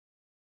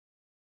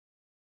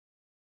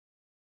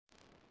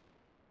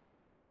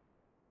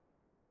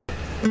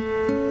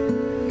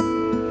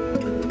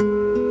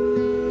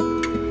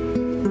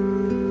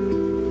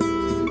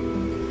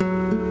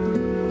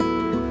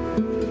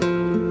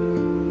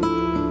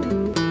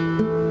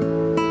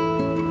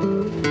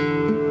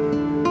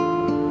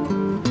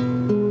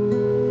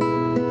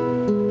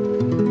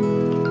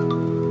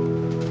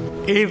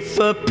If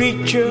a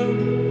picture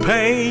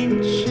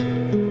paints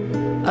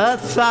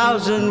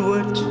 1,000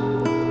 words,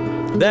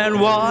 then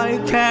why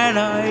can't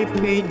I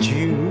paint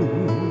you?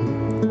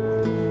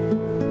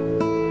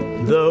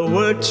 The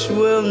words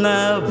will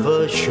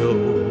never show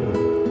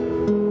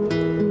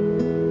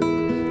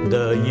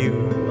the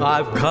you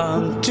I've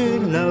come to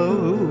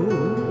know.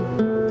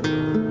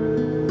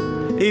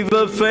 If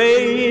a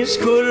face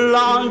could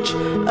launch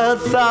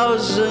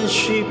 1,000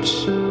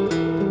 ships,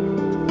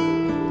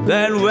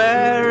 then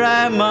where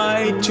am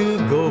I to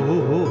go?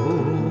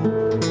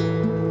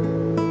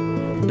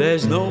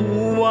 There's no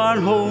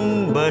one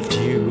home but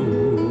you.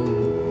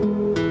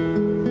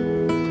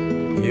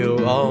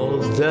 You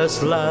all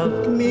just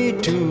love me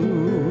too.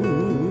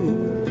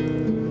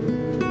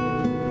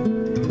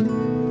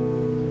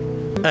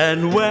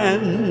 And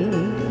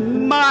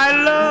when my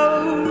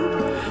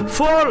love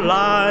for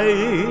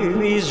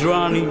life is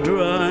running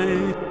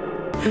dry,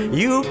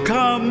 you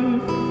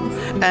come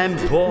and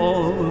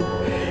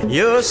pour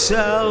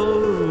yourself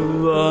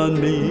on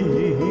me.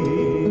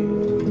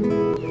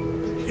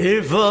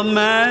 If a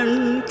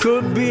man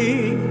could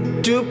be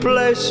two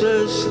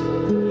places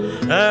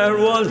at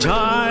one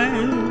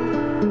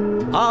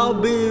time, I'll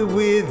be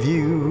with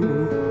you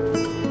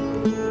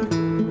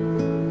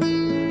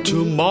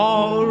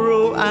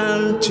tomorrow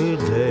and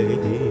today,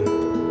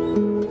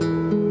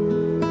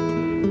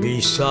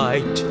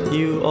 beside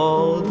you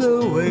all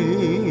the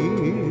way.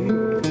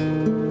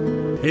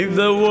 If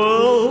the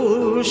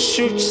world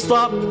should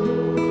stop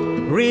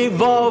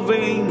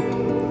revolving,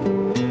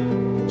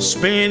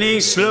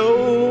 spinning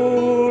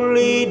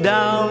slowly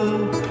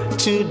down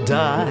to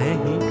die,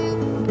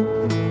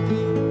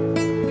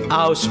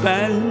 I'll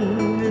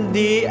spend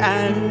the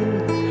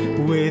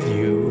end with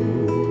you.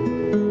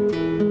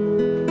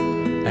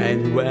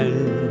 And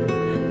when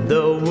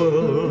the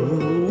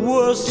world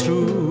was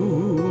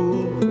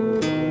through,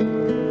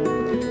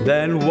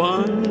 then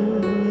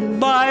one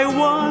by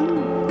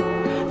one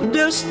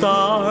the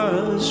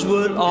stars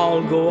would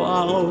all go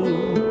out.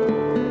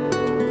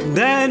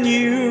 Then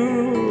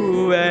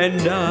you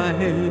and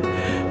I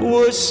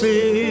would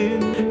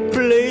simply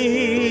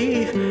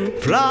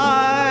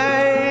fly